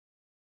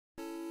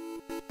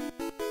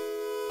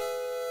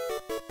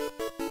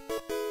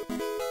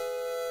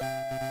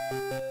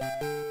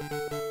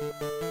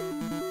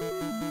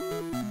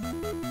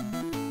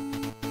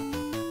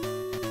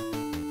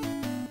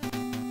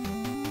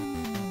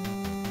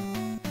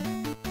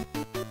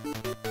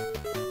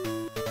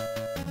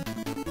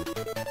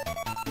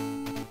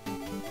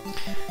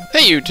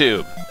Hey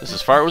YouTube, this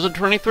is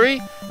FireWizard23,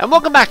 and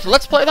welcome back to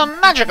Let's Play the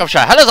Magic of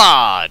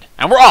Scheherazade!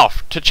 And we're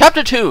off to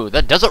Chapter 2,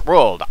 the Desert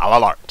World,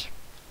 Alalart.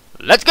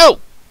 Let's go!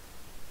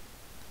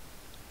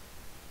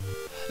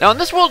 Now in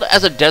this world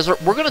as a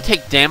desert, we're going to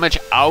take damage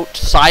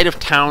outside of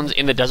towns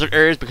in the desert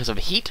areas because of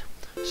heat,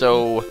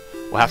 so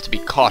we'll have to be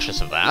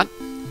cautious of that.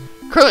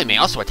 Curly may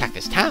also attack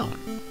this town.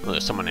 Well,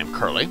 there's someone named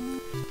Curly.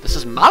 This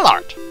is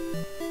Alalart.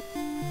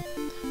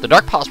 The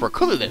dark palace where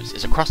Curly lives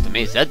is across the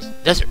maze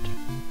desert.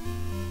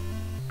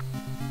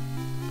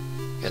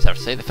 You guys have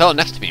to say, the fellow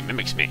next to me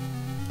mimics me.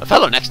 The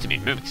fellow next to me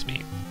mimics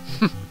me.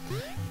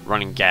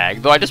 Running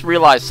gag. Though I just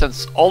realized,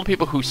 since all the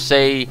people who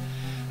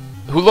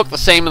look the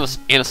same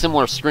in a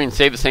similar screen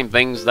say the same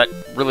things, that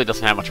really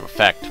doesn't have much of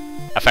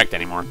effect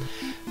anymore.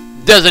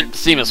 Doesn't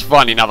seem as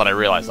funny now that I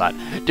realize that.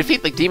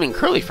 Defeat the demon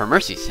Curly for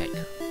mercy's sake.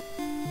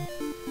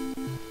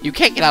 You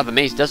can't get out of the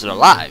maze desert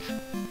alive.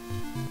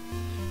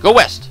 Go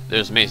west,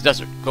 there's Maze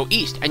Desert. Go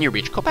east, and you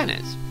reach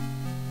Copanes.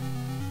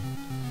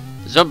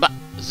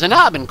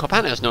 Zanab in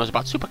Copanes knows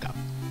about Supaka.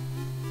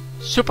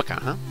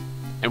 Supaka, huh?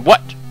 And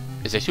what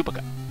is a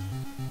Supaka?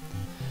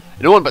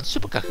 No one but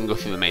Supaka can go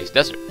through the Maze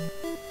Desert.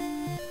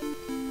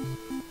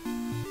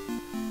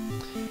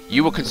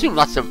 You will consume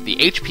lots of the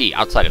HP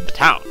outside of the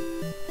town.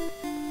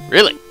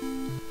 Really?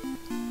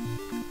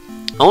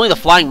 Only the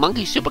flying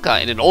monkey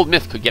Supaka in an old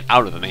myth could get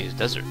out of the Maze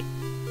Desert.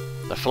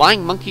 The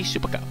flying monkey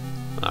Supaka.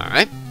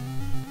 Alright.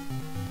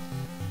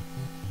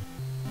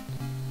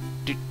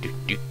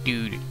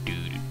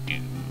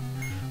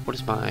 What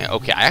is my...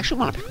 Okay, I actually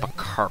want to pick up a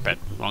carpet,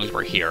 as long as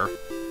we're here.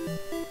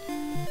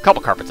 A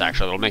couple carpets,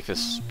 actually, that'll make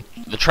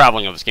the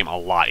traveling of this game a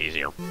lot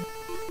easier. A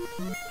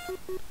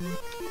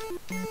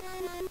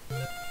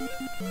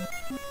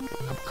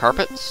couple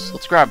carpets.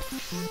 Let's grab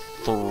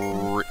 3.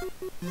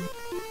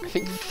 I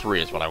think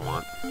 3 is what I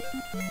want.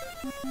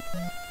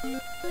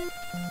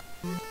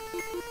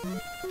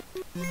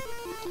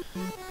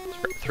 Let's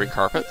grab 3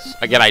 carpets.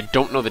 Again, I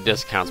don't know the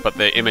discounts, but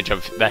the image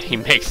that he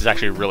makes is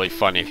actually really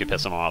funny if you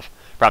piss him off.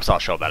 Perhaps I'll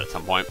show that at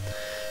some point.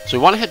 So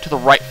we want to head to the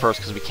right first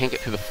because we can't get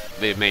through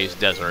the maze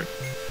desert.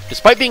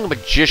 Despite being a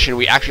magician,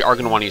 we actually are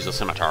going to want to use the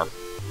scimitar.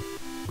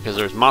 Because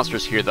there's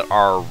monsters here that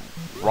our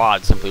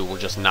rod simply will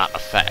just not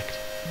affect.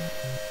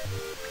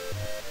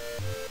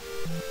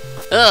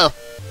 Oh!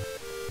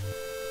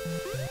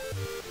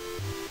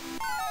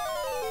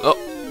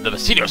 Oh, the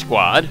Basidio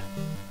squad.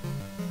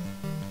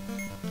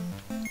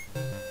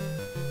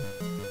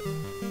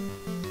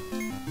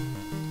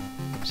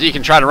 So you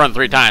can try to run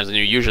 3 times and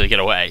you usually get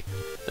away.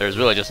 There's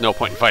really just no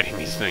point in fighting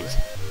these things.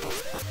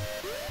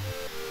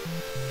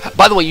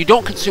 By the way, you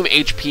don't consume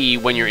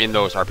HP when you're in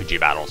those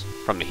RPG battles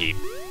from the heat.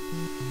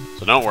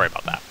 So don't worry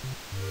about that.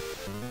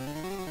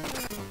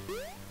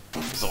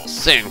 These little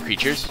sand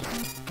creatures.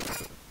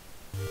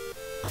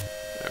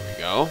 There we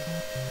go.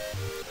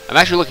 I'm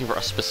actually looking for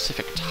a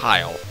specific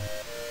tile.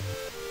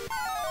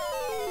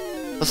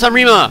 The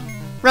Sunrima!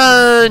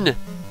 Run!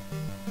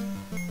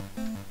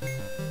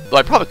 Though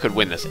I probably could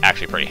win this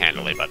actually pretty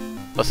handily, but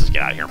let's just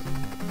get out of here.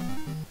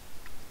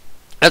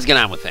 Let's get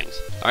on with things.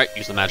 Alright,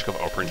 use the magic of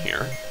Operin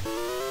here.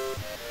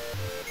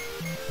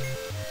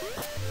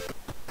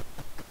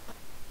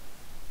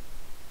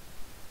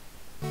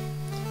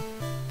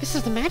 This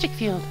is the magic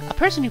field. A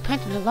person who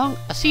planted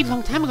a seed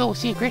long time ago will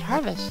see a great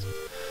harvest.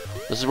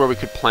 This is where we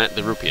could plant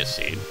the Rupiah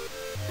seed.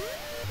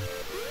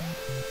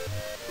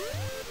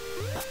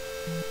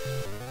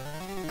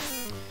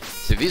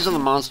 See, these are the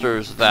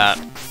monsters that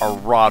our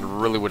rod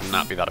really would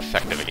not be that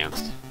effective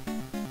against.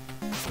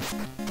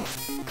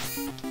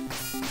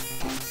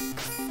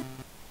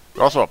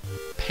 They're also a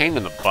pain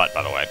in the butt,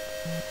 by the way.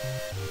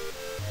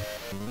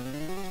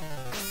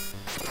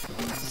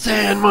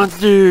 Sand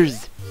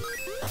monsters!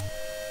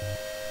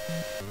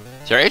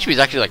 So our HP is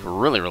actually, like,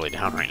 really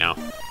down right now.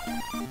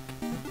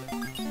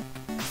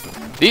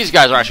 These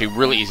guys are actually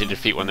really easy to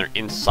defeat when they're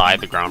inside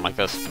the ground like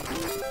this.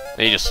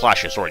 Then you just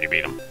slash your sword and you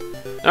beat them.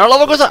 And our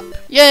level goes up!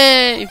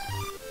 Yay!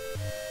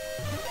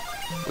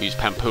 We'll use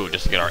Pampoo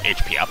just to get our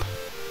HP up.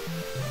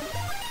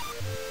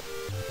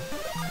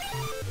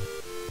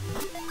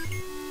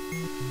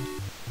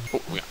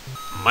 Oh, we got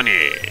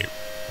money!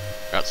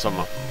 Got some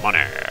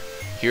money.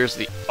 Here's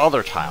the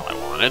other tile I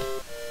wanted.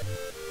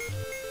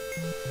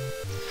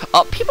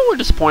 People were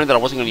disappointed that I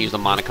wasn't going to use the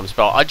Monicum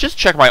spell. I just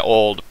checked my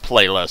old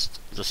playlist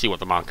to see what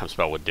the Monicum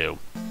spell would do.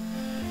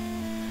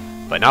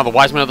 But now the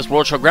wise men of this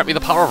world shall grant me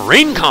the power of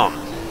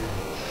Raincom!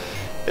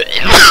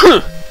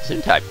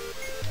 Same type.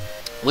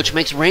 Which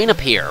makes rain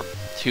appear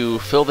to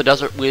fill the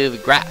desert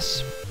with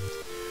grass.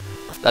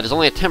 That is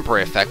only a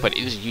temporary effect, but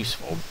it is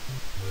useful.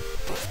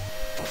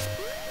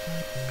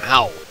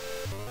 Ow.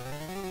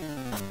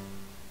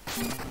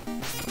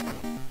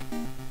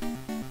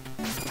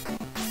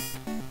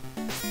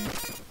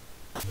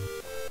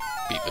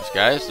 Beat defeat those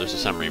guys. There's a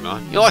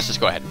Samrima. You know, let's just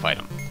go ahead and fight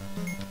him.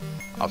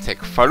 I'll take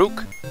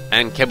Farouk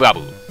and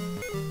Kebabu.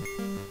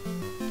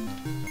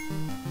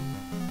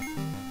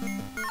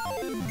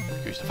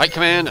 Use the fight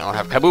command. I'll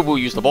have Kabubu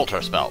use the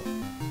Bolter spell.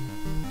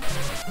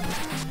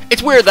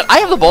 It's weird that I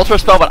have the Bolter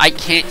spell, but I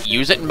can't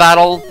use it in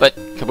battle, but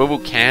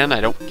Kabubu can. I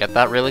don't get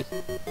that, really.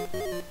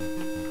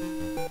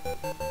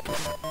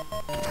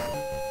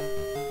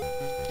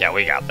 Yeah,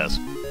 we got this.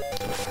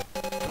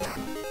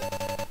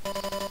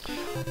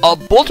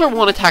 Bolter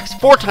 1 attacks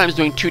 4 times,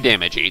 doing 2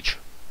 damage each.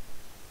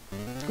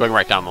 Going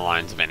right down the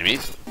lines of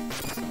enemies.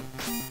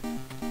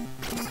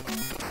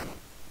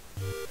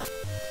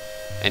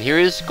 And here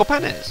is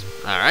Copanes.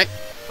 Alright,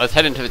 let's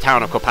head into the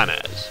town of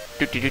Copanes.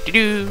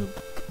 Do-do-do-do-do.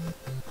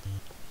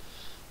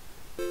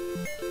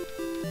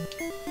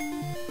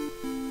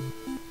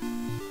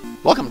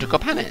 Welcome to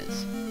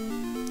Copanes.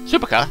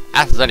 Supaka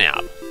asks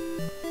Zainab.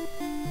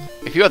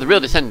 If you are the real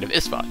descendant of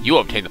Isfa, you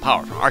will obtain the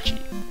power from Archie.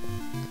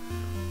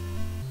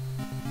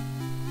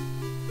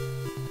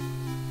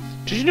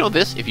 Did you know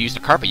this? If you use the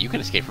carpet, you can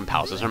escape from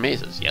palaces or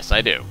mazes. Yes,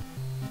 I do.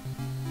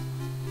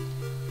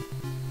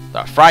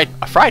 A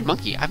fried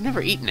monkey? I've never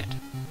eaten it.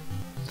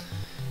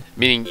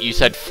 Meaning, you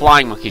said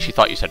flying monkey, she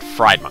thought you said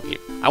fried monkey.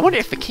 I wonder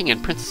if the king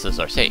and princesses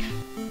are safe.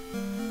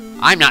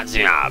 I'm not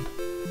Zainab.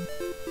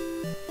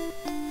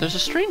 There's a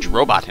strange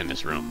robot in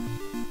this room.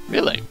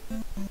 Really?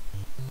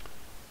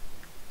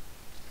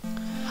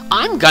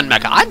 I'm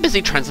Gunmecha. I'm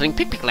busy translating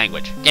Pik-Pik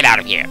language. Get out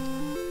of here.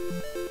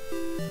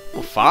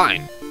 Well,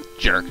 fine.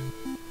 Jerk.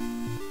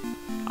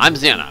 I'm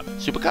Zainab.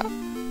 Supaka?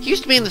 He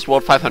used to be in this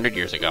world 500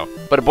 years ago,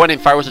 but a boy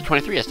named Firewizard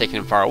 23 has taken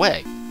him far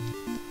away.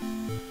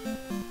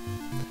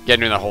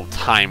 Getting into that whole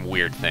time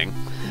weird thing.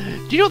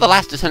 Do you know the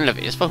last descendant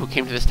of Isfa who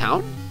came to this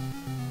town?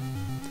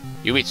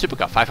 You meet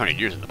Supaka 500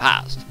 years in the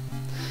past.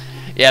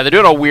 Yeah, they're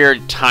doing a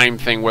weird time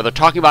thing where they're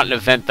talking about an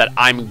event that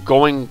I'm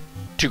going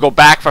to go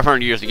back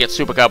 500 years to get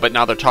Supaka, but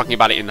now they're talking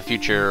about it in the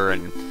future,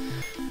 and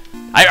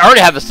I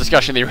already had this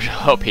discussion in the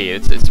original OP.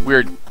 It's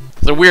weird.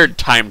 It's a weird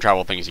time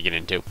travel things you get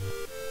into.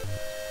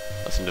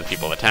 Listen to the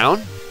people of the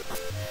town.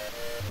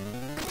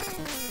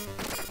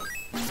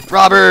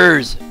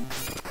 Robbers!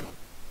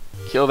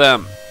 Kill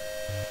them.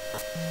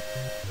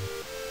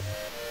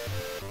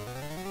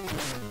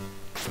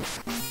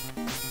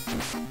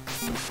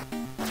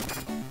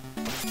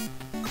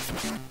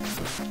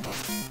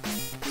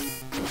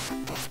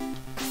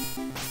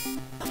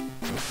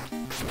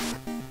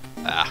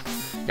 Ah,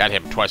 gotta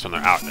hit them twice when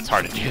they're out, and it's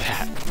hard to do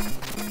that.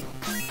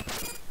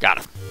 Got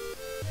him.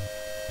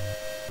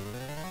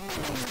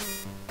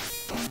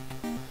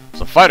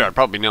 So fighter, I'd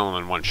probably nail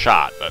them in one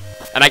shot, but...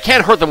 And I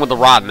can't hurt them with the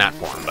rod in that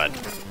form, but...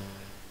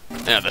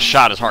 Yeah, the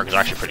shot is hard because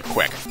they're actually pretty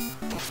quick.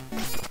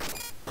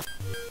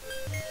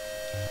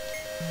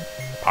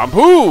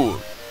 Pampoo!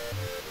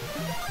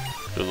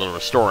 Do a little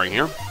restoring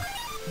here.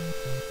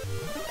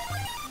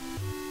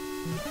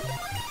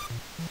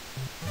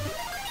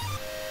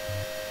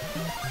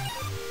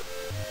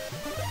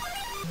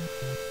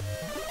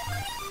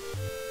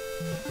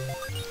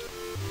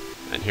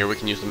 And here we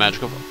can use the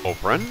magic of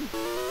Operin.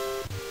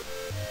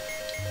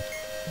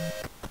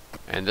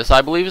 And this,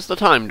 I believe, is the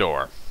time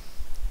door.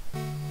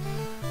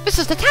 This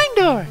is the time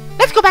door.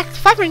 Let's go back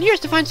 500 years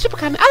to find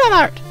Supaka and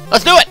Alalart.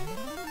 Let's do it!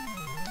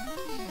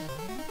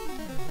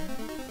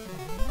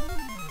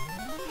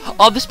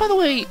 This, by the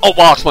way... Oh,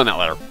 well, I'll explain that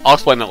later. I'll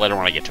explain that later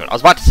when I get to it. I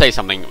was about to say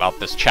something about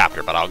this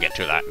chapter, but I'll get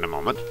to that in a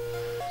moment.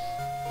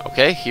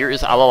 Okay, here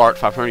is Alalart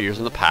 500 years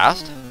in the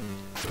past.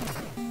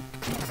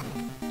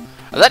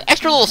 That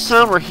extra little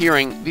sound we're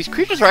hearing, these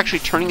creatures are actually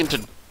turning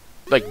into,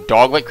 like,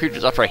 dog-like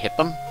creatures after I hit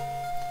them.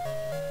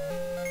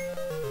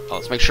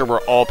 Let's make sure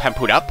we're all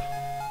pampooed up.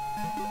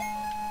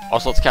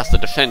 Also, let's cast the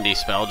Defendy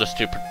spell just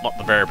to let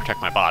the barrier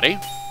protect my body.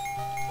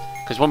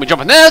 Because when we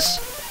jump in this,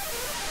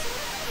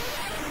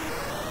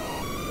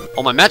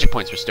 all my magic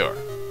points restore.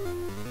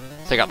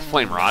 Let's take out the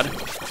Flame Rod.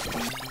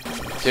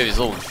 See these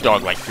little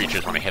dog-like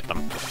creatures when I hit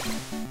them.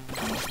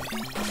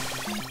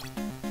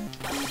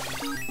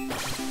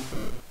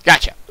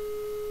 Gotcha.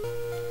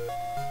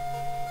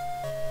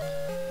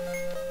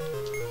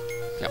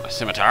 Got my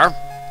Scimitar.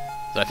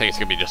 So I think it's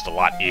going to be just a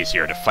lot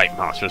easier to fight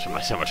monsters with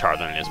my Scimitar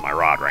than it is my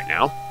rod right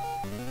now.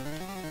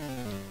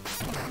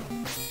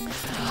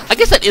 I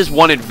guess that is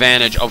one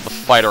advantage of the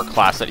fighter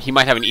class, that he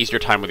might have an easier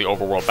time with the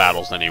overworld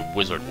battles than a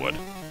wizard would.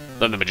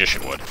 Than the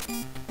magician would.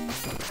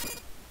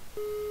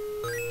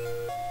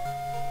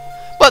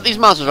 But these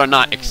monsters are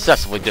not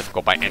excessively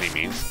difficult by any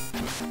means.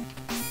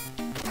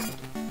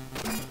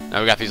 Now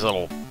we got these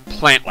little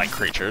plant-like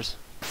creatures.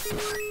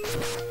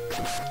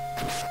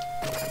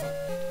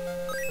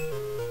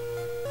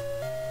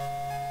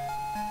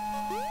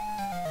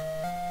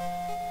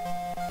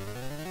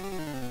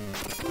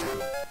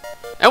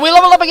 And we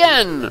level up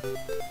again!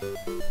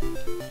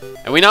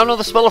 And we now know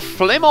the spell of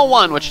Flamo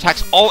 1, which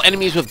attacks all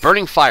enemies with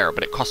burning fire,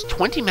 but it costs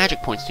 20 magic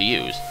points to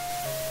use.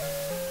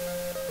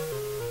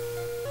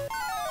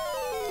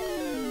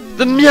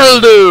 The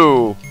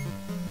Mildew!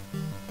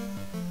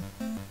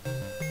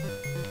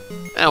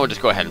 And we'll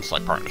just go ahead and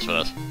select partners for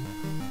this.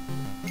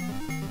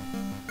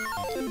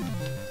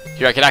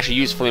 Here, I could actually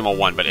use Flamo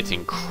 1, but it's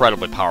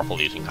incredibly powerful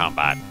to use in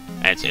combat.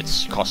 And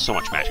it's costs so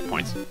much magic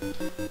points.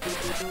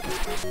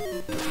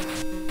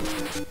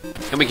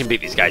 And we can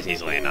beat these guys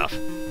easily enough.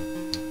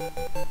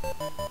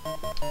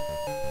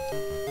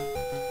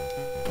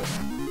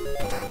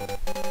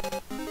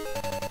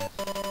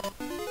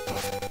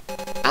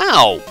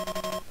 Ow!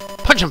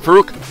 Punch him,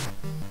 Farouk!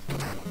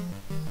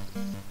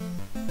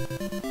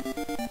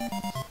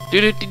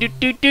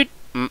 Do-do-do-do-do-do.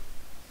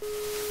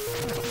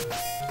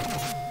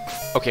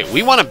 Okay,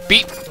 we want to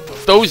beat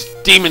those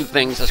demon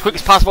things as quick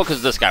as possible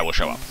because this guy will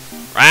show up.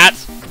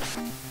 Rats!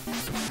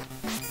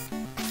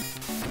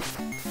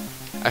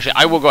 Actually,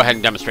 I will go ahead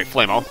and demonstrate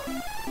Flamo.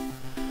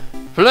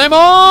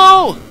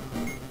 Flamo!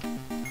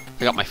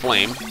 I got my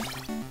flame.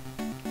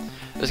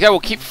 This guy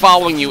will keep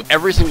following you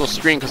every single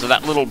screen because of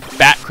that little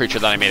bat creature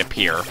that I made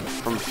appear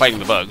from fighting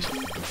the bugs.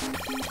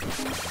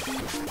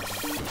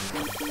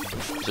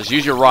 Just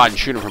use your rod and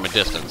shoot him from a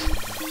distance.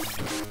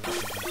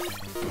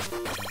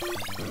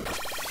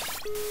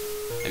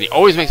 And he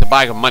always makes a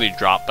bag of money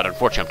drop, but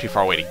unfortunately I'm too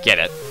far away to get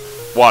it.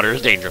 Water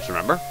is dangerous,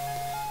 remember?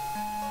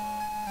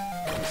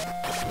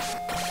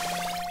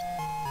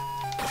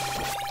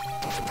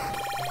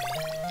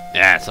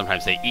 Yeah,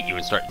 sometimes they eat you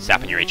and start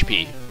zapping your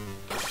HP.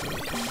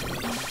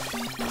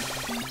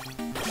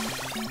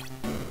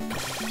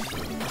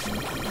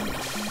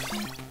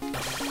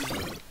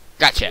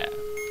 Gotcha!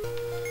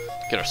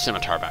 Get our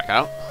scimitar back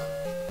out.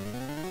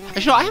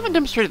 Actually, no, I haven't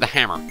demonstrated the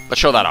hammer.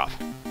 Let's show that off.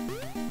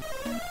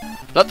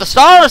 Let the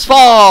stars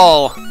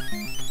fall!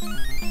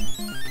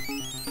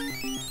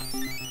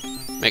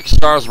 Make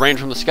stars rain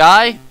from the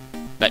sky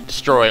that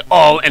destroy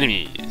all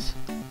enemies.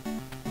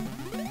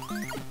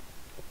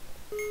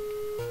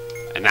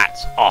 And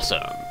that's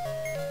awesome.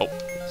 Oh,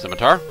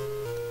 scimitar.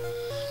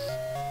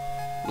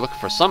 I'm looking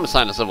for some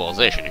sign of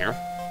civilization here.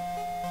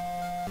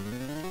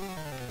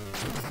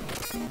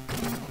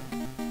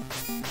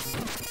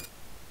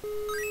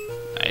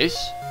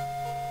 Nice.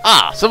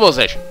 Ah,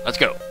 civilization. Let's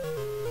go.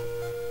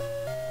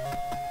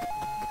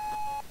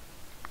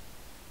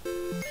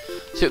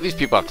 See what these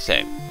people have to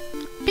say.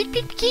 Peek,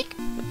 peek, peek.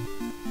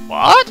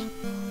 What?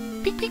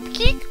 Peek, peek,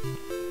 peek.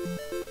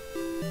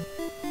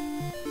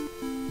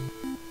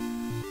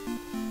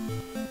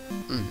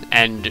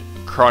 And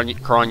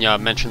Kronya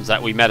mentions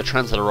that we met a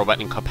translator robot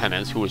in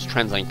Copenhagen who was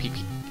translating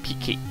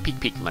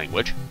peek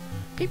language.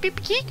 Peek,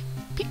 peek, peek.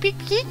 Peek, peek,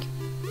 peek.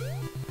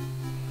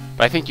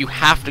 But I think you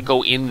have to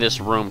go in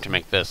this room to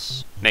make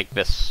this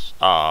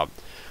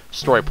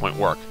story point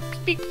work.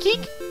 Peek, peek,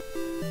 peek.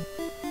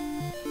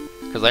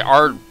 Because they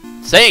are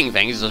saying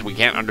things, just we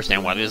can't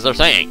understand what it is they're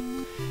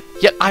saying.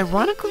 Yet,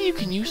 ironically, you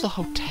can use the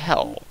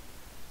hotel.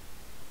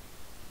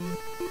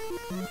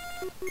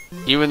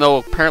 Even though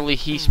apparently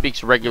he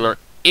speaks regular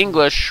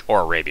English,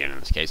 or Arabian in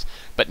this case,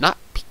 but not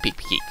peek, peek,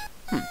 peek.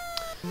 But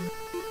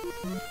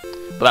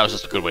that was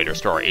just a good way to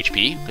restore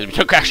HP, because we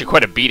took actually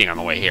quite a beating on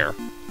the way here.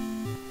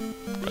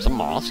 There's a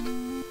mosque.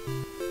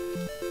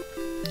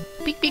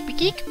 Peek, peek,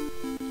 peek.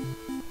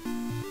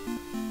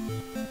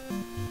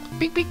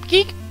 Peek, peek,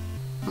 peek.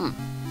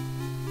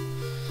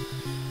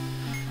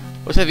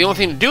 Looks like the only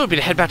thing to do would be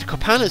to head back to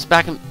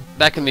Copenhagen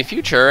back in the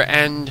future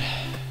and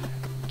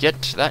get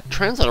that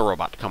translator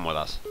robot to come with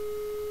us.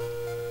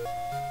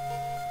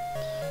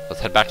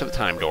 Let's head back to the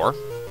time door.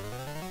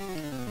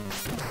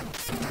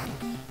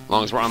 As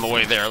long as we're on the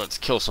way there, let's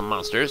kill some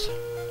monsters.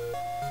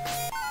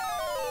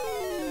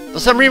 The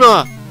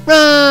Samrima!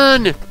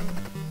 Run!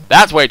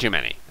 That's way too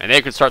many. And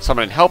they could start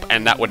summoning help,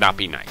 and that would not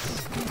be nice.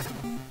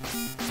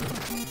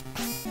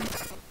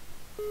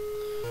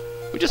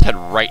 We just head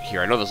right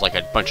here. I know there's like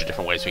a bunch of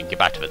different ways we can get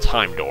back to the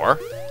time door.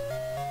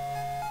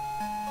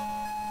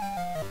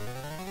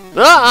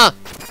 Ah!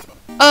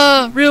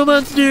 Ah! Real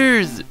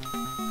monsters!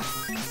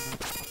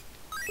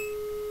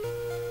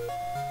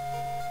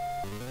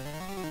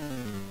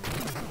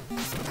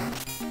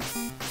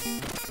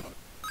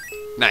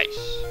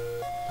 Nice.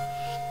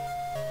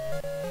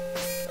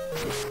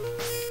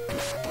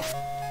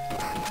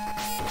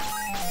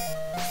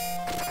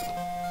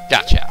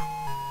 Gotcha.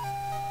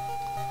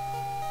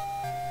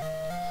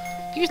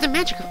 Use the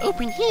magic of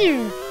open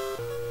here.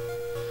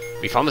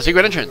 We found the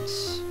secret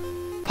entrance.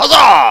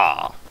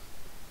 Huzzah!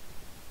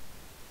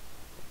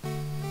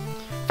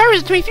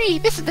 Pharaohs 23,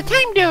 this is the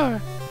time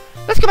door.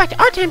 Let's go back to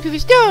our time through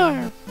this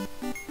door.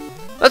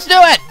 Let's do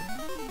it!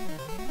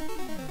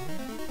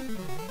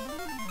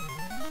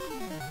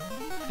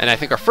 And I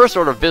think our first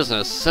order of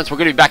business, since we're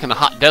going to be back in the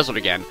hot desert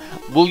again,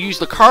 we'll use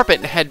the carpet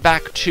and head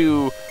back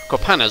to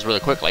Copenhagen really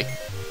quickly.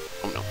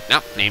 Oh no,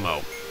 not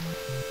Nemo.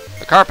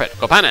 The carpet,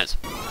 Copenhagen.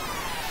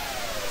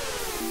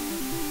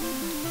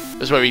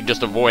 This way we can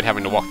just avoid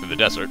having to walk through the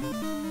desert.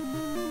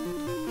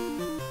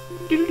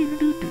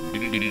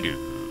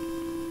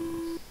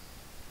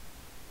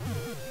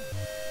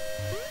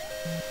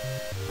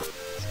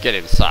 Let's get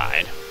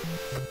inside.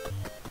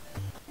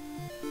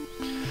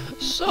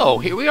 So,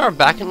 here we are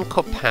back in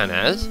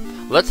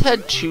Copenhagen. Let's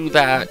head to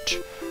that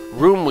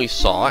room we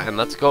saw, and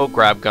let's go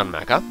grab Gun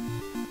Mecha.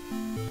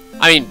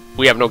 I mean,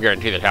 we have no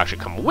guarantee that he'll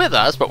actually come with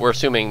us, but we're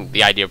assuming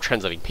the idea of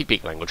translating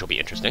Peep language will be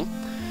interesting.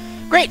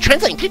 Great,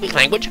 translating Peep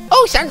language.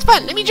 Oh, sounds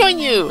fun. Let me join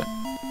you.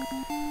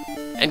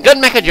 And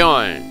Gun Mecha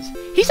joins.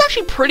 He's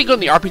actually pretty good in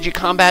the RPG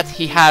combats.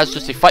 He has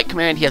just a fight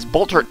command. He has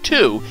Bolter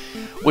 2,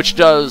 which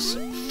does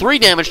 3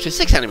 damage to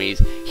 6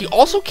 enemies. He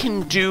also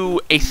can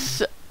do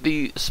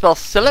the spell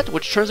Sillet,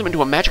 which turns him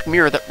into a magic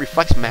mirror that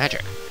reflects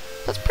magic.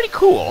 That's pretty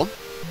cool.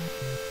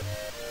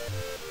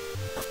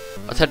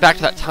 Let's head back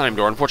to that time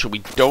door. Unfortunately,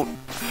 we don't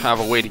have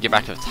a way to get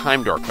back to the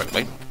time door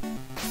quickly.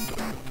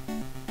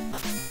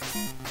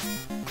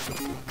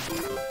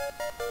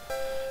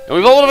 And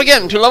we've leveled up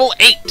again to level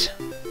 8.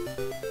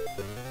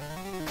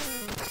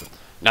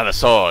 Now the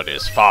sword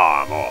is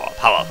far more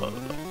powerful.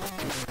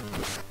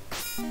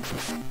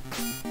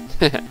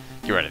 Get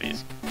rid of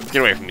these. Get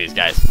away from these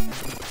guys.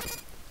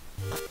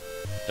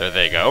 There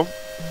they go.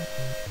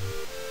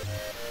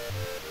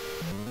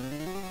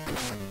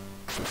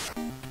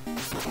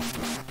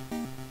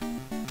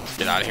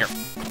 Get out of here.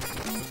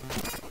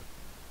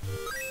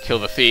 Kill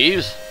the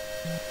thieves.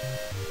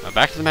 Now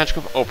back to the Magic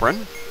of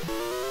Operon.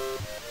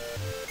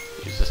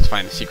 Use this to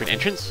find the secret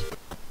entrance.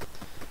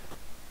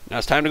 Now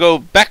it's time to go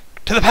back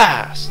to the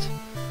past.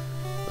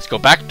 Let's go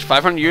back to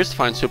 500 years to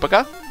find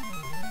Supaka.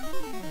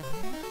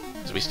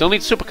 Because we still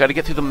need Supaka to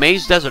get through the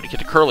Maze Desert to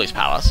get to Curly's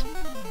palace.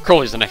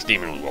 Curly's the next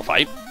demon we will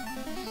fight.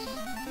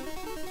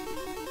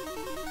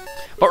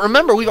 But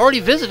remember, we've already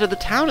visited the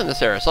town in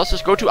this area, so let's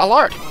just go to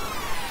Alalart.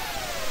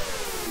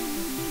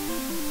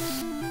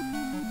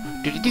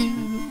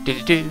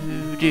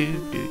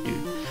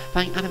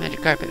 Flying on a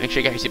magic carpet. Make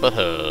sure you got your seatbelt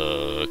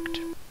hooked.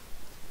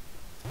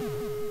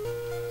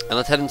 And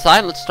let's head inside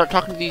and let's start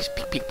talking to these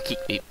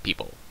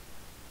people.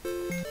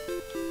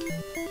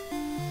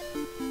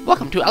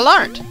 Welcome to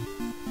Alalart.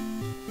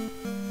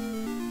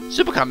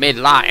 Supaka made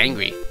La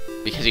angry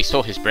because he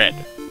stole his bread.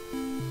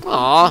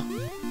 Aww.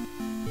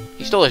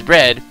 He stole his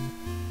bread.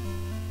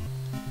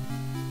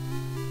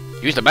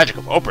 Use the magic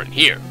of Operon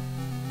here.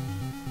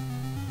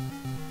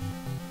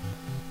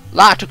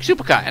 La took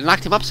Supaka and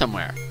locked him up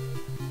somewhere.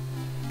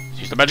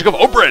 Use the magic of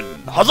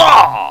Operon!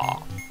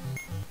 Huzzah!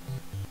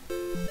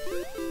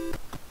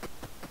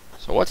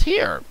 So what's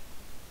here?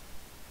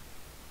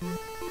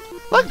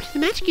 Welcome to the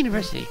Magic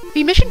University.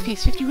 The admission fee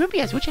is 50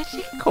 rupees. Would you like to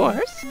take a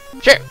course?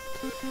 Sure.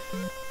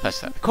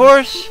 That's that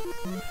course.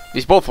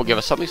 These both will give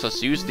us something, so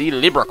let's use the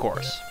Libra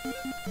course.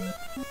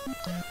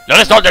 Now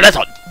let's start the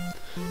lesson.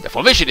 The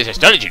formation is a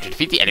strategy to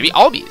defeat the enemy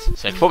armies.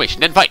 Select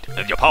formation, then fight.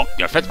 With your power,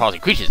 your friends, powers,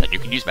 and creatures, and you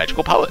can use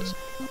magical powers.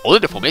 Only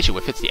the formation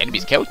which fits the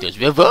enemy's characters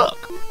will work.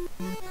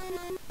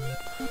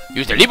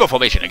 Use the Libra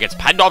formation against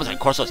Pandom's and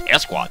Corso's air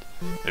squad.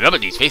 Remember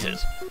these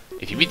faces.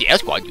 If you meet the air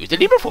squad, use the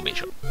Libra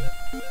formation.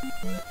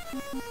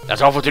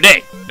 That's all for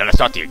today. Now let's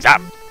start the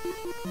exam.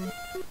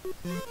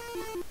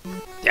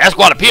 The air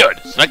squad appeared.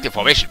 Select the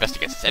formation best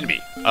against this enemy.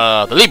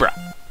 The Libra.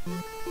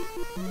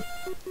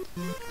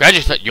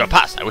 Congratulations, you have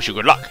passed. I wish you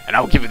good luck, and I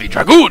will give you the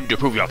Dragoon to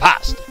prove you have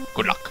passed.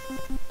 Good luck.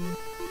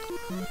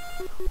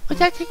 Would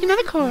you like to take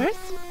another course?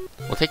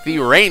 We'll take the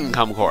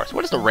Rain-Come course.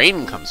 What does the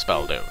Rain-Come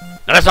spell do?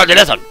 Now let's start the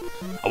lesson.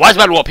 A wise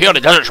man will appear in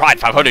the desert shrine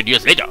 500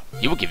 years later.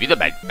 He will give you the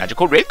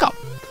magical Rain-Come.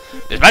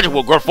 This magic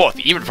will grow forth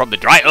even from the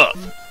dry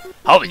earth.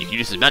 However, you can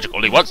use this magic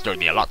only once during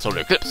the Alalart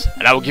solar eclipse,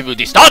 and I will give you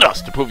the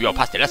Stardust to prove you have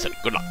passed the lesson.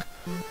 Good luck.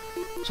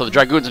 So the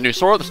Dragoon's a new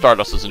sword, the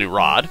Stardust is a new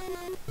rod.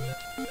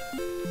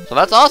 So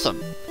that's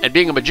awesome. And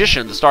being a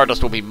magician, the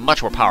Stardust will be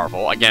much more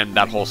powerful. Again,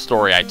 that whole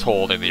story I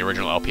told in the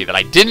original LP that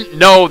I didn't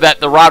know that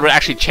the rod would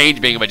actually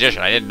change being a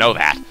magician. I didn't know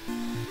that.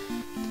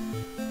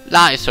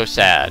 La is so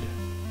sad.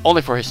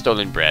 Only for his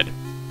stolen bread.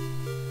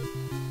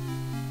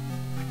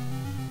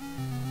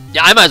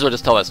 Yeah, I might as well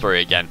just tell that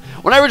story again.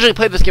 When I originally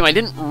played this game, I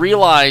didn't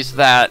realize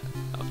that...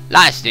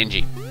 La is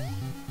stingy.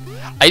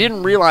 I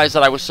didn't realize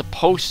that I was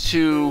supposed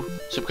to...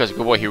 So because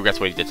good boy, he regrets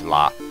what he did to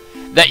La.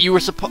 That you were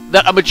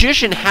that a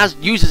magician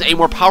uses a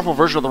more powerful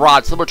version of the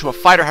rod, similar to a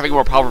fighter having a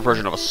more powerful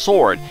version of a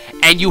sword,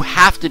 and you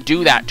have to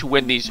do that to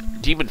win these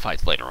demon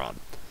fights later on.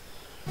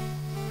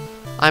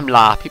 I'm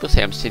La. People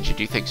say I'm stingy.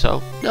 Do you think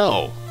so?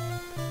 No.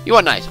 You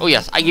are nice. Oh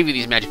yes, I give you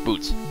these magic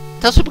boots.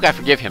 Tell Super Guy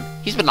forgive him.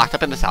 He's been locked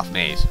up in the South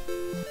Maze.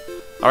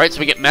 Alright, so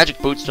we get magic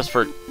boots just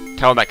for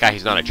telling that guy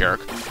he's not a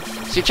jerk.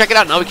 See, check it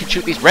out. Now we can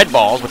shoot these red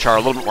balls, which are a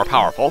little bit more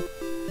powerful.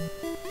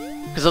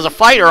 Because as a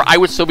fighter, I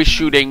would still be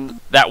shooting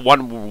that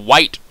one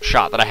white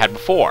shot that I had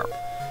before.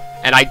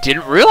 And I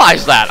didn't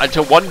realize that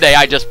until one day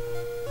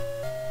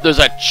there's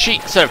a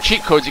set of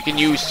cheat codes you can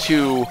use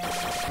to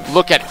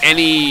go to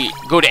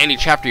any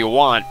chapter you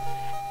want.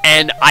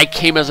 And I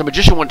came as a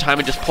magician one time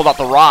and just pulled out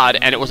the rod,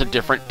 and it was a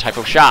different type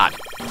of shot.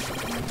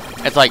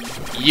 It's like,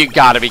 you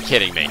gotta be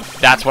kidding me.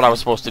 That's what I was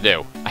supposed to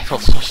do. I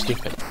felt so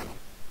stupid.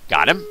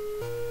 Got him.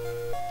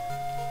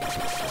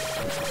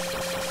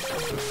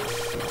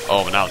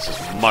 Oh, but now this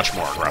is much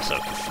more aggressive.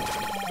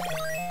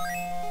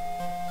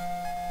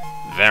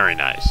 Very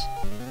nice.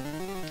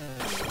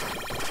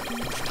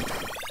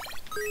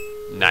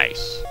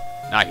 Nice.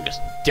 Now I can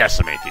just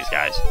decimate these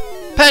guys.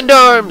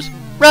 Pendorms!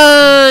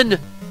 Run!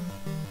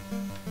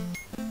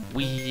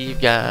 We've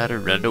gotta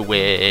run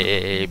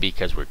away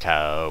because we're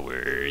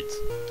cowards.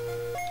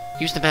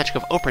 Use the magic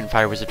of Oprah,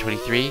 Fire Wizard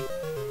 23.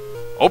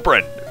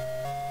 Oprah!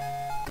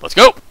 Let's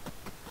go!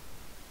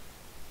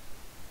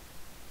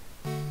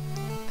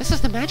 This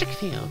is the magic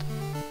field.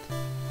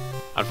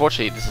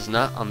 Unfortunately, this is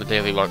not on the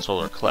daily Alalart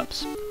solar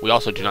eclipse. We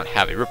also do not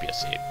have a Rupiah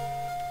seed.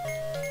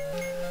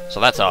 So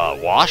that's a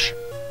wash.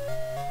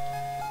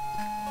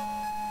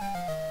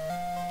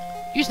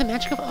 Use the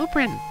magic of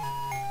Oprah.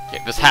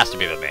 Okay, this has to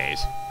be the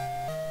maze.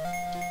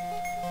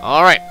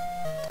 Alright.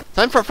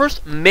 Time for our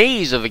first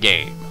maze of the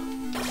game.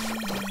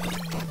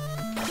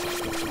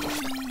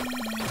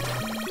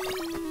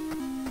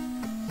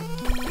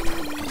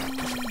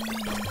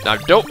 Now, I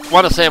don't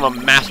want to say I'm a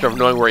master of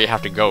knowing where you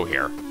have to go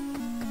here.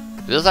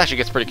 This actually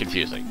gets pretty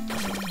confusing.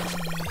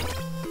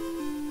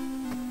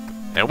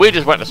 And we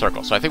just went in a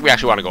circle, so I think we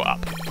actually want to go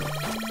up.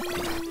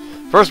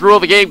 First rule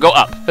of the game, go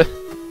up.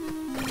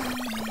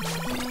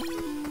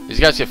 These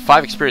guys get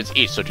 5 experience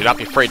each, so do not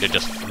be afraid to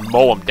just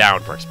mow them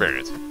down for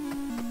experience.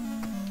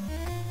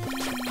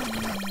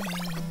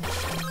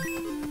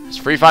 It's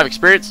free 5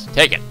 experience,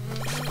 take it.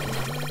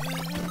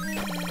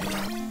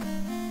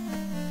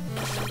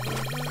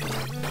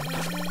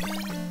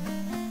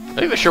 I'm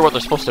not even sure what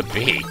they're supposed to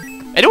be.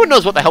 Anyone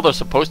knows what the hell they're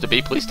supposed to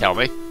be, please tell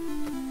me.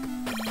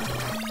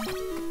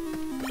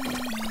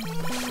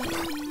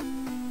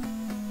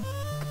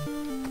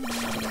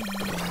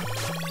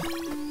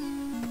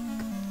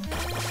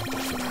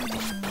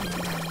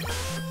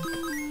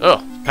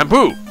 Ugh,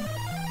 bamboo!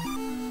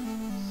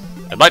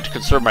 I'd like to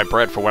conserve my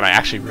bread for when I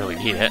actually really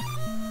need it.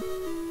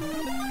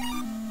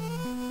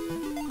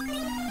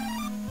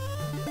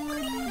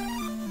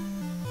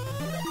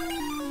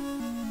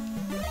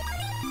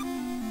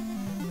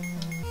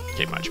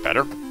 Okay, much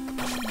better.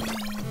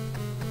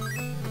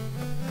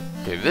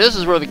 Okay, this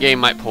is where the game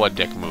might pull a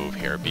dick move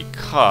here,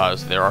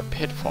 because there are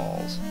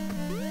pitfalls.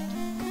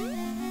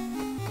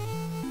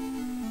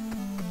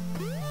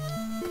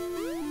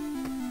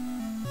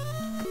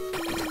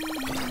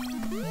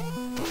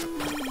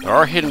 There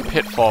are hidden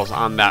pitfalls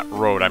on that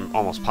road, I'm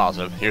almost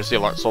positive. Here's the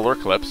Alalart solar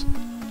eclipse.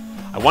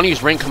 I want to use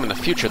Raincomb in the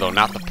future, though,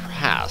 not the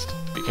past,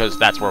 because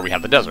that's where we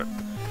have the desert.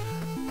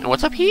 And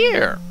what's up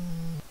here?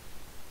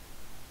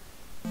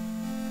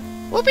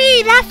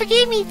 Whoopee, that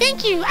forgave me,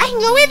 thank you. I can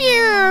go with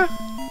you.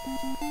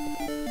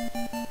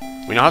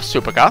 We now have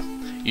Supika.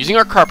 Using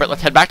our carpet,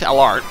 let's head back to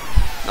Alalart,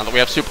 now that we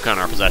have Supika in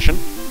our possession.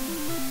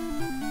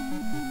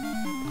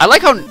 I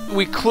like how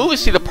we clearly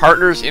see the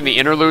partners in the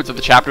interludes of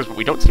the chapters, but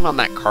we don't see them on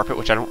that carpet,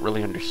 which I don't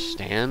really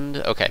understand.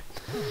 Okay.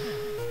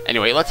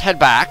 Anyway, let's head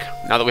back,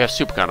 now that we have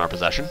Supika in our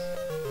possession.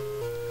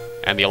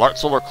 And the Alalart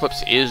solar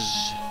eclipse is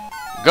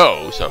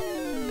go, so...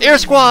 Air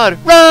Squad,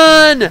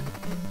 run!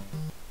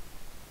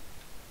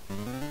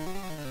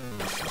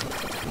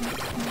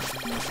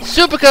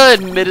 Supika,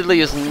 admittedly,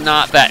 is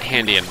not that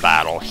handy in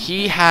battle.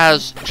 He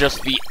has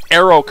just the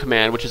arrow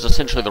command, which is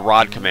essentially the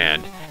rod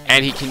command,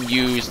 and he can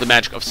use the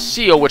magic of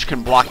seal, which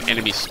can block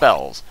enemy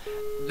spells.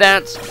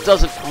 That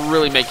doesn't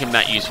really make him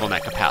that useful in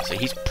that capacity.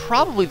 He's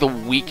probably the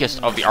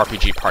weakest of the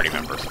RPG party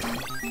members.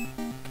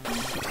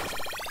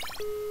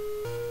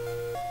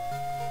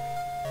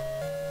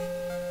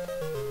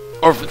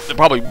 Or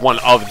probably one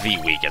of the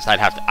weakest. I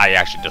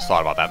actually just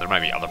thought about that. There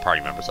might be other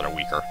party members that are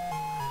weaker.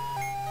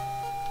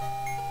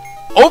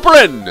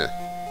 Open!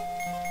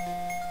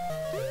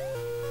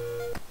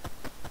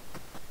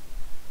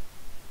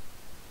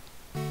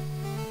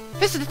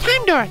 This is the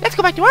time door. Let's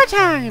go back to our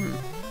time.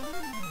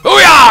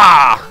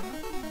 Booyah!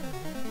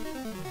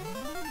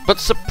 But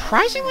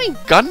surprisingly,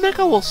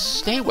 Gunmecha will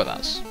stay with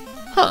us.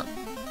 Huh.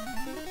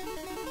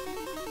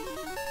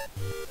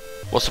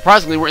 Well,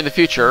 surprisingly, we're in the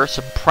future.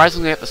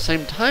 Surprisingly, at the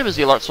same time as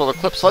the Alalart solar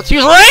eclipse, let's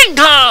use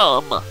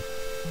Raincomb!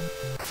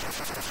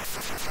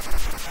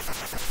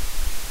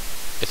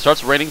 It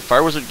starts raining.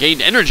 Fire Wizard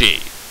gained energy.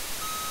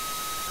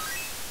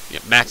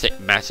 Yep, max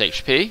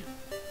HP.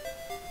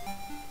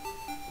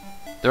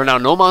 There are now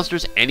no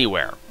monsters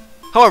anywhere.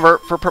 However,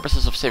 for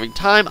purposes of saving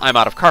time, I'm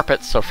out of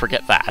carpet, so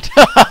forget that.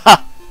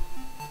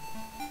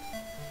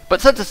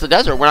 But since it's the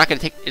desert, we're not going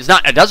to take... It's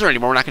not a desert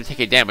anymore, we're not going to take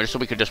any damage, so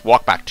we could just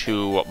walk back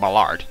to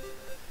Alalart.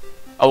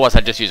 Otherwise,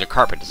 I'd just use a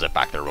carpet to zip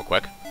back there real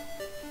quick.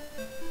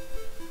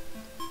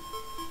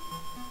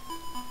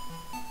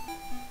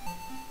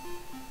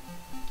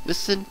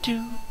 Listen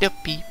to the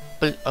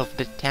people of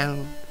the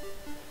town,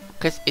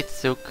 'cause it's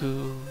so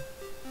cool.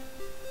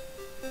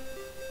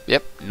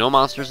 Yep, no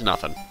monsters,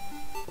 nothing.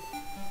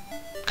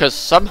 Because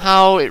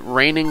somehow it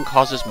raining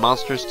causes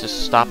monsters to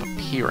stop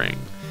appearing.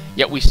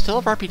 Yet we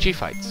still have RPG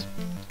fights.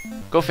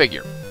 Go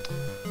figure.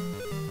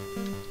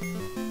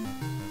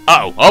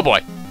 Uh-oh, oh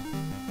boy.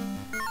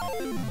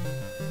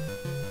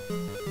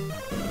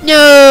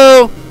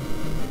 No!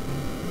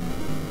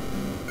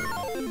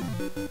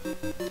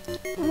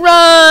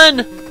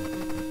 Run!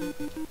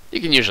 You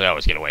can usually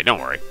always get away,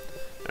 don't worry.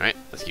 Alright,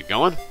 let's keep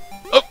going.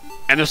 Oh,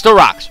 and there's still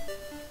rocks.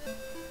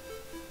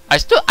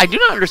 I do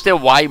not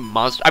understand why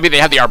monsters... I mean, they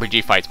have the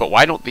RPG fights, but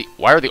why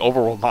are the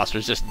overworld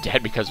monsters just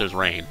dead because there's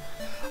rain?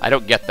 I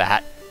don't get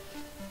that.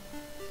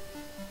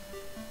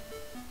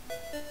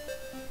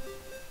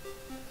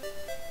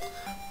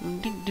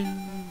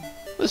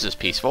 This is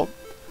peaceful.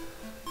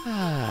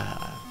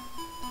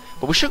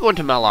 But we should go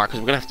into Alalart because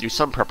we're going to have to do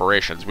some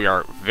preparations. We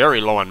are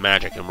very low on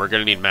magic, and we're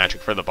going to need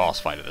magic for the boss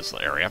fight of this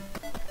area.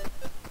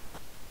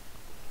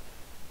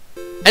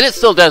 And it's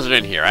still desert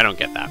in here. I don't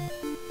get that.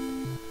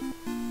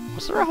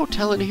 Was there a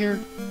hotel in here?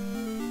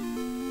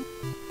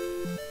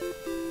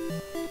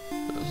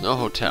 There's no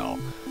hotel.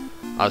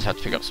 I'll just have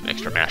to pick up some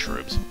extra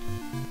mushrooms.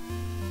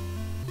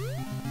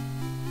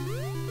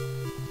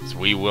 So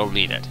we will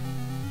need it.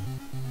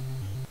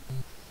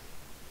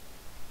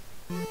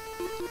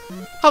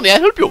 How may I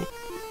help you?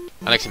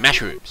 I like some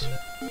mushrooms.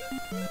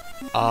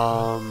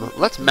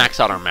 Let's max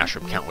out our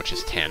mushroom count, which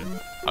is 10.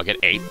 I'll get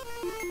 8.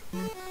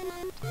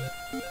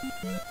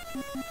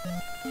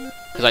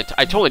 Because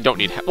I totally don't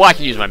need... Well, I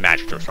can use my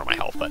magic to restore my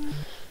health, but...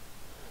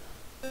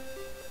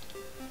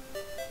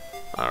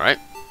 Alright.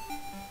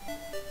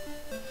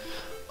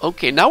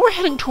 Okay, now we're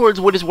heading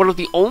towards what is one of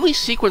the only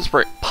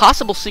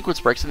possible sequence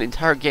breaks in the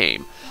entire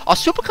game.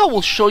 Superka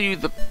will show you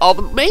the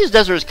Maze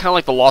Desert is kind of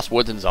like the Lost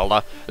Woods in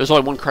Zelda. There's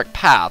only one correct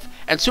path,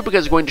 and Superka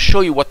is going to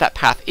show you what that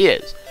path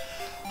is.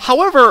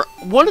 However,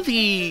 one of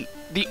the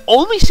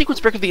only sequence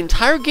break of the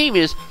entire game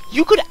is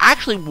you could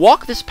actually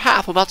walk this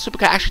path without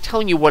Superka actually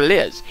telling you what it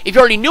is. If you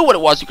already knew what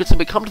it was, you could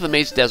simply come to the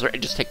Maze Desert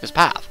and just take this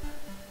path.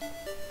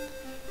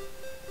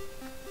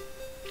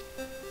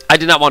 I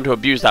did not want to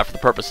abuse that for the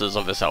purposes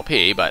of this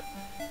LP, but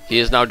he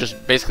is now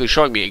just basically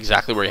showing me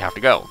exactly where you have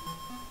to go.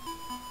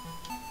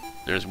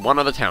 There's one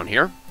other town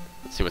here.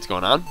 Let's see what's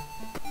going on.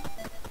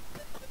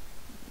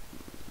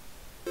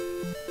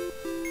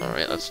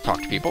 Alright, let's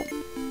talk to people.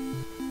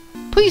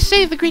 Please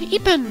save the Great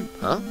Epen!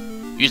 Huh?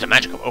 Use the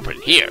magic of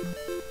opening here.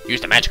 Use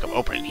the magic of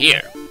opening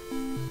here.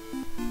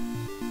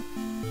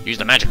 Use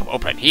the magic of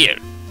opening here.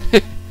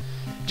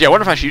 Gee, I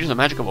wonder if I should use the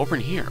magic of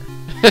opening here.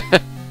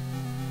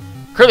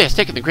 Curly has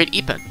taken the Great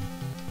Epen.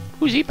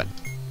 Who's Epen?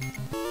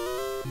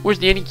 Where's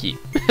the any key?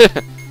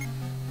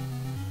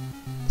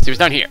 See what's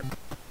down here.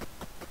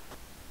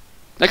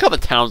 I like how the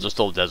towns are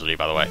still deserty,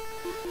 by the way.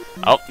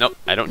 Oh, nope,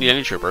 I don't need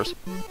any troopers.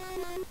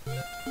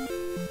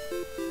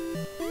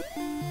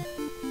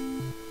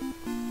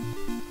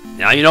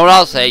 Now you know what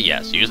I'll say.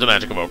 Yes, use the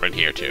magic of opening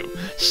here, too.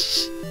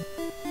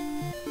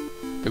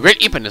 The Great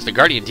Epen is the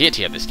guardian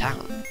deity of this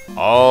town.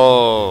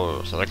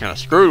 Oh, so they're kind of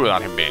screwed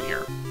without him being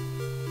here.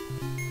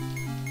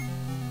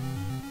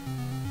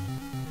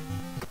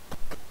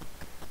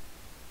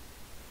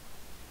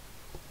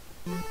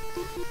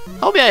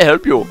 How may I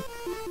help you?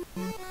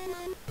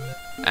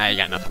 You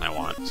got nothing I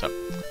want, so...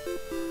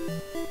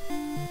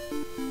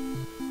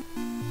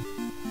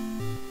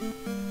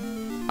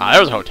 Ah,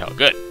 there's a hotel.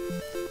 Good.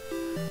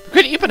 The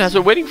Great Epen has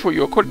been waiting for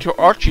you, according to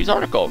Archie's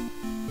article.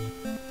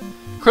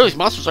 Curly's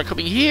monsters are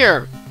coming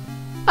here.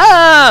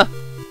 Ah!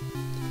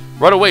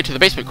 Run away to the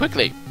basement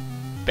quickly.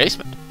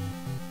 Basement?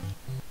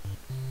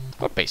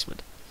 What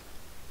basement?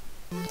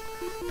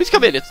 Please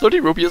come in. It's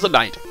 30 rupees a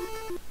night.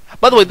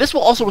 By the way, this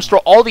will also restore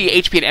all the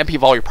HP and MP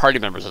of all your party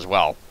members as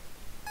well.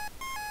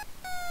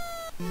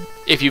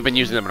 If you've been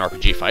using them in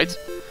RPG fights.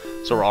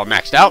 So we're all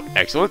maxed out.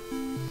 Excellent.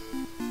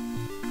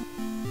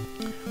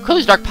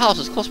 Curly's Dark Palace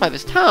is close by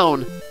this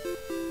town.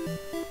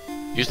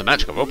 Use the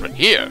magic of opening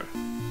here.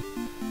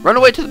 Run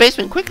away to the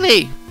basement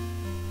quickly.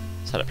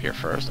 Set up here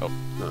first. Oh,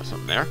 there's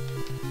something there.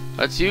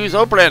 Let's use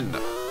opening.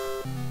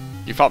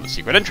 You found the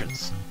secret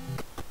entrance.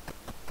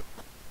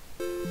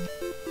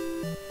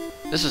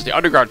 This is the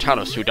underground town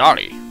of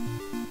Sudari.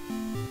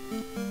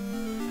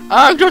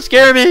 Ah, don't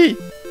scare me!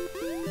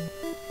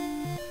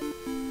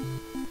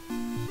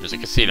 There's a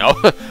casino.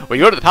 When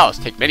you go to the palace,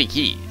 take many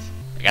keys.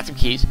 I got some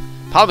keys.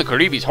 Pound the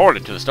Karibi's horn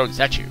into the stone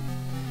statue.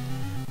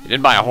 You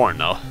didn't buy a horn,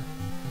 though.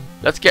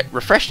 Let's get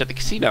refreshed at the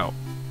casino.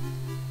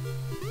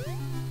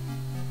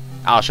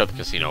 I'll show the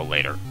casino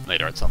later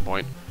at some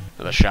point.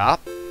 To the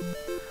shop.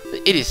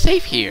 It is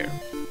safe here.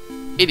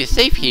 It is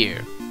safe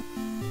here.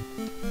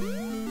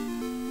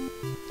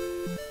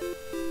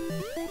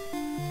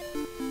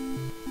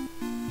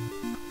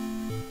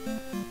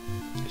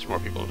 There's more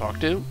people to talk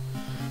to.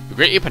 The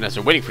Great Epen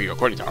are waiting for you,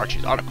 according to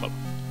Archie's article.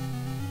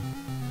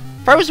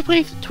 Farmers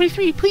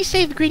 23, please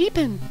save the Great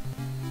Epen.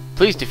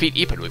 Please defeat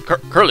Epen with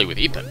Curly with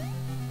Epen.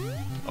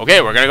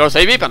 Okay, we're gonna go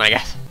save Epen, I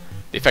guess.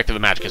 The effect of the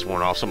magic is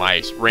worn off, so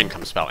my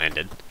rain-come spell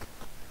ended.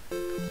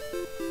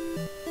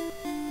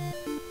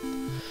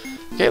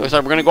 Okay, looks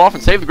like we're gonna go off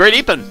and save the Great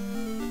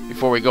Epen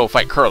before we go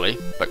fight Curly.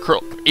 But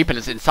Epen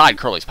is inside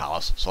Curly's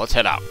palace, so let's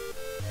head out.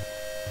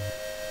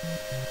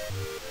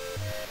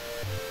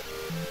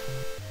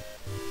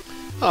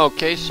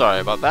 Okay, sorry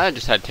about that. I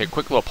just had to take a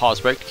quick little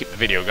pause break to keep the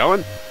video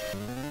going.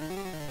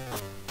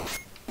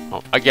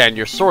 Well, again,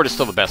 your sword is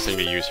still the best thing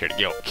to use here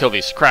to kill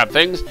these crab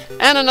things.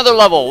 And another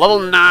level, level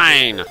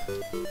 9.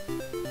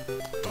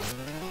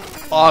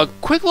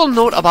 Quick little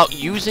note about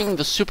using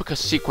the Superka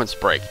sequence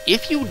break.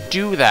 If you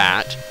do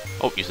that...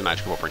 Oh, use the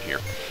magic over here.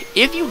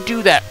 If you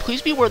do that,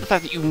 please be aware of the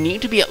fact that you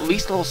need to be at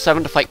least level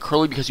 7 to fight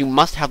Curly because you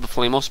must have the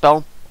Flamo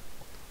spell.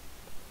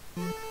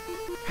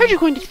 Heard you're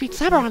going to defeat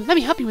Cyberon. Let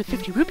me help you with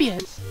 50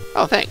 rupees.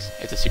 Oh, thanks.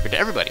 It's a secret to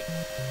everybody.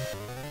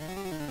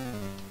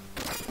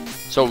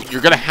 So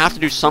you're going to have to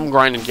do some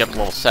grinding to get up to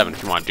level 7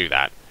 if you want to do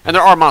that. And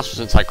there are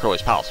monsters inside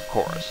Curly's Palace, of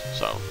course.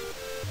 So,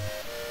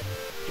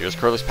 here's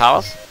Curly's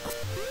Palace.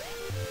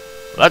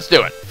 Let's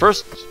do it.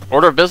 First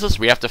order of business,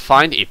 we have to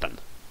find Eepin.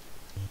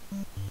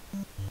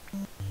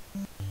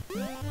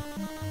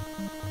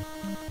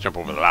 Jump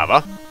over the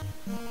lava.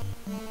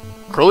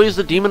 Curly is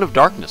the demon of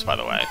darkness, by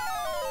the way.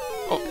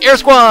 Oh, Air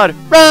Squad!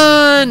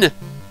 Run!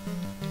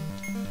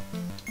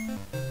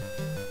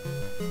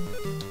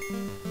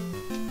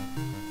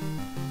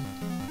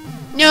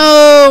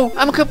 No!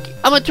 I'm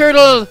a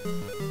turtle!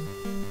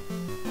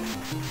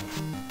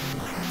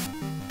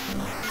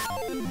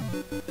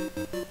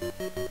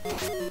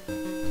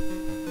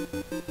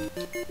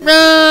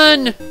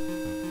 Run!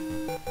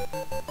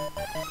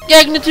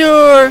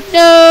 Gagnator!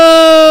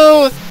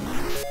 No!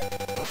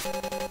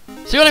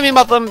 See what I mean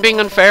about them being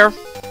unfair?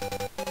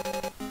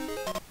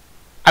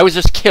 I was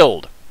just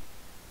killed.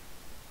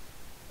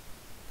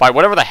 By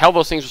whatever the hell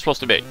those things were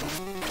supposed to be.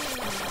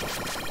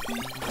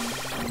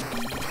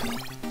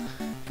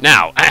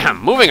 Now,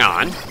 moving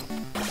on.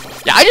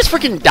 Yeah, I just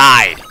freaking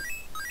died.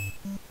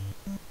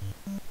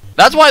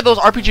 That's why those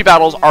RPG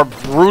battles are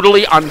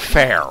brutally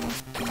unfair.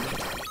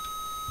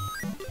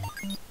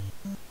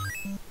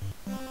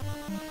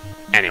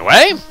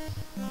 Anyway,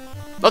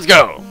 let's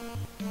go.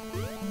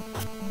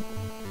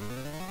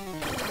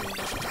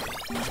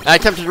 I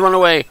attempted to run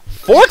away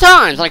 4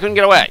 times and I couldn't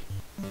get away.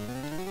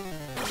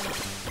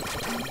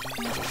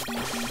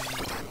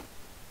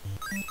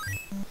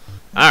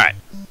 Alright.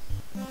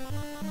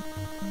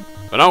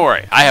 But don't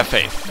worry, I have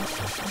faith.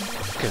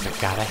 'Cause I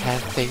gotta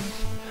have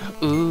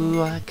faith.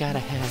 Ooh, I gotta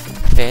have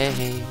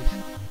faith.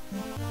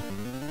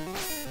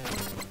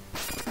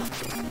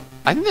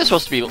 I think that's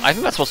supposed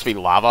to be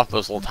lava,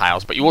 those little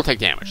tiles, but you will take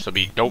damage, so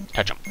don't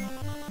touch them.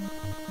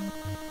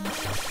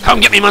 Come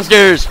get me,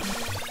 monsters!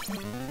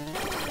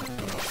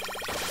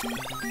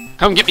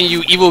 Come get me,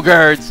 you evil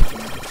guards!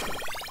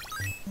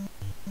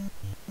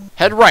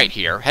 Head right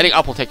here. Heading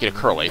up will take you to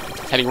Curly.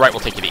 Heading right will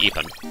take you to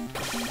Eepin.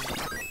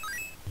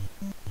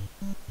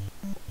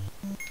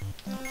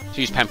 So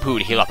use Pampoo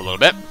to heal up a little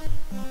bit.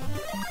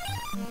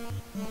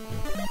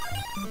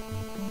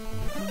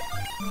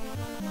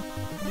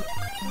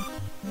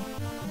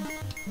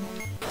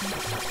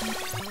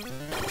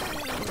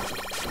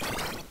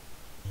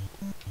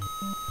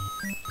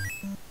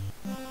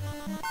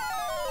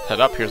 Head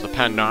up, here's the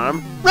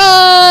Pandarm.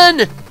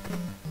 Run!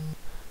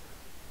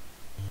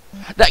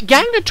 That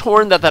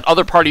Gagnatorn that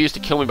other party used to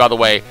kill me, by the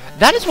way,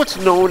 that is what's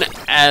known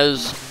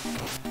as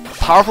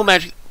powerful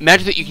magic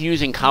that you can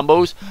use in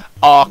combos.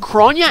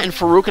 Kronya and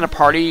Farouk in a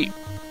party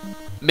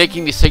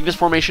making the Cygnus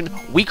formation,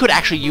 we could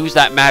actually use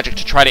that magic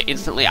to try to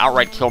instantly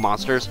outright kill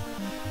monsters.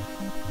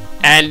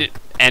 And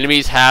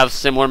enemies have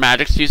similar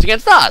magics to use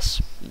against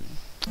us.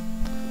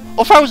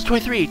 Oh, Fire was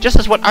 23, just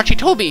as what Archie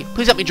told me.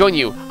 Please let me join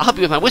you. I'll help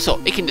you with my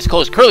whistle. It can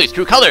disclose Curly's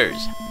true colors.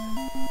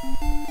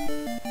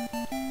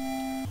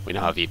 We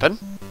now have Eepin.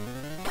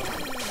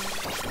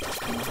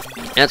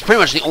 And that's pretty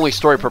much the only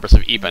story purpose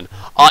of Eepin.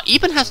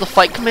 Eepin has the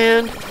fight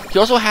command. He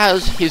also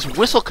has his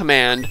whistle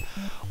command,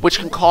 which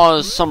can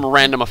cause some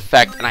random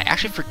effect. And I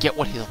actually forget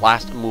what his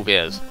last move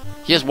is.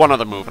 He has one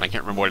other move, and I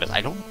can't remember what it is.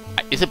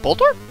 Is it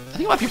Bolter? I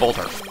think it might be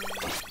Bolter.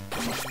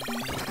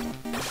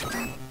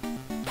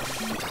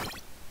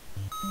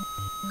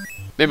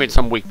 Maybe in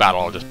some weak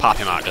battle, I'll just pop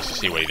him out just to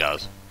see what he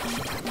does.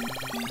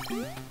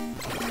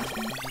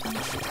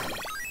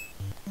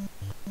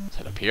 Let's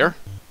head up here.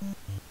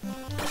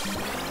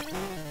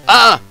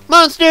 Ah!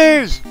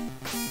 Monsters!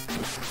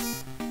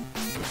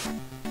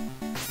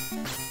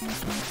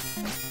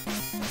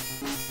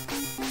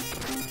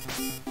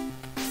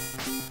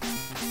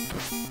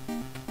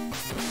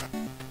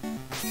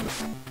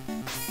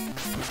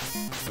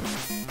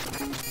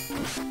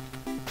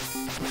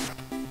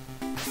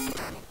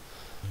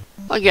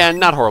 Again,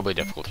 not horribly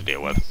difficult to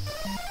deal with.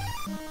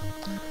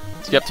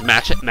 Let's get up to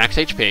max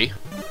HP.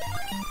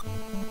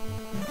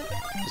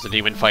 As the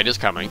demon fight is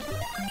coming.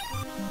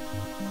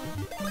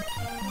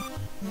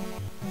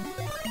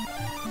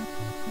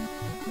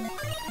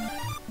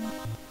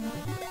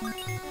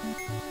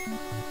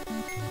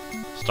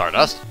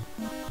 Stardust.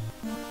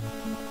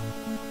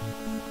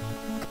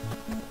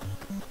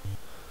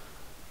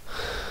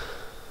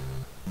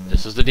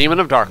 This is the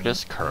demon of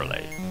darkness,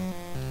 Curly.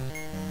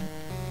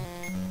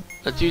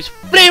 Let's use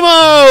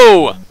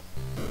Flamo!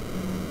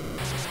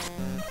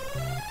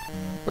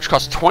 Which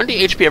costs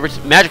 20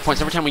 HP magic points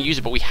every time we use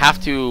it, but we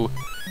have to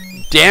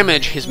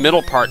damage his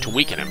middle part to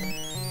weaken him.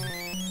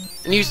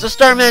 And use the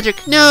star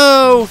magic!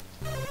 No!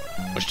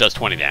 Which does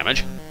 20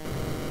 damage.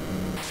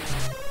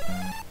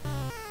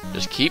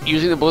 Just keep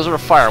using the Blizzard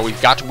of Fire.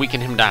 We've got to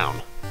weaken him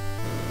down.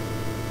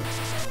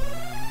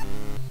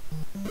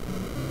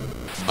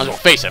 Might as well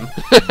face him.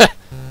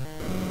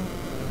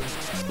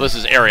 This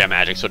is area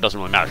magic, so it doesn't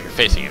really matter if you're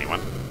facing anyone.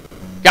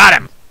 Got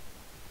him!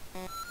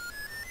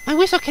 My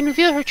whistle can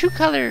reveal her true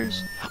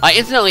colors.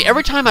 Incidentally,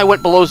 every time I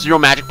went below 0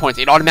 magic points,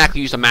 it automatically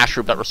used a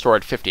mushroom that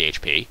restored 50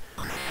 HP.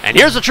 And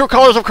here's the true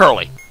colors of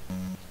Curly.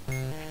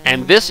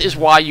 And this is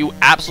why you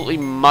absolutely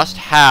must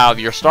have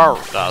your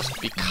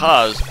Stardust,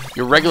 because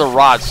your regular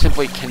rods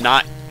simply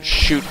cannot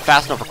shoot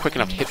fast enough or quick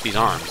enough to hit these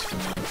arms,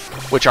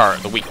 which are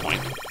the weak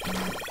point.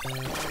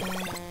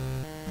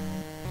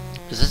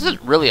 This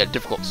isn't really a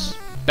difficult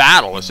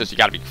battle, it's just you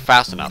gotta be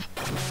fast enough.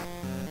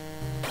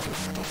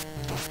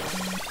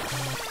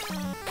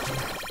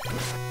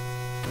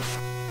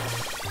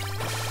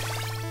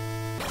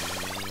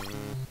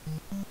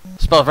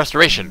 Spell of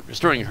Restoration,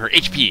 restoring her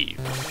HP.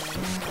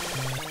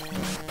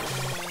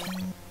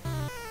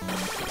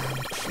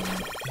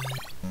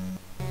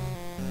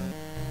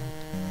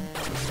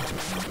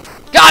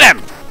 Got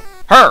him!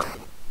 Her!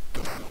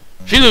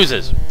 She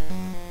loses.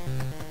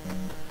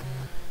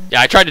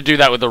 Yeah, I tried to do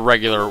that with the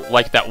regular,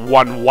 like that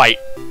one white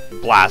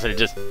blast, and it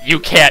just, you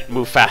can't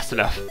move fast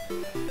enough.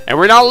 And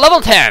we're now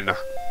level 10!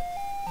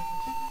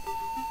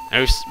 And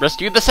we've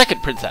rescued the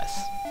second princess.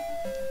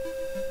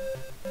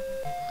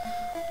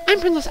 I'm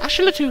Princess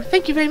Ashilatu.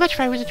 Thank you very much,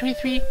 Fire Wizard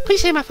 23.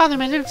 Please save my father and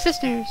my little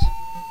sisters.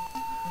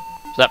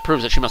 So that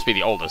proves that she must be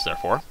the oldest,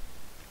 therefore.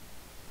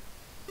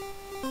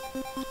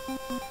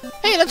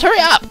 Hey, let's hurry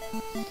up!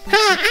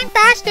 I'm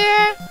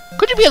faster.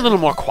 Could you be a little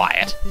more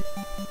quiet?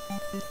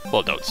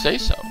 Well, don't say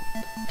so.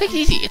 Take it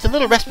easy. It's a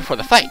little rest before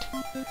the fight.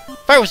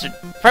 Fire Wizard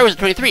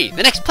 23,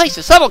 the next place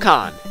is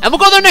Subblecon, and we'll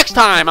go there next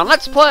time on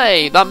Let's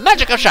Play The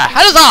Magic of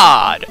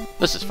Scheherazade!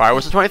 This is Fire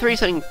Wizard 23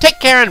 saying take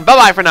care and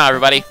bye-bye for now,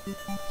 everybody.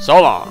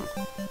 So long.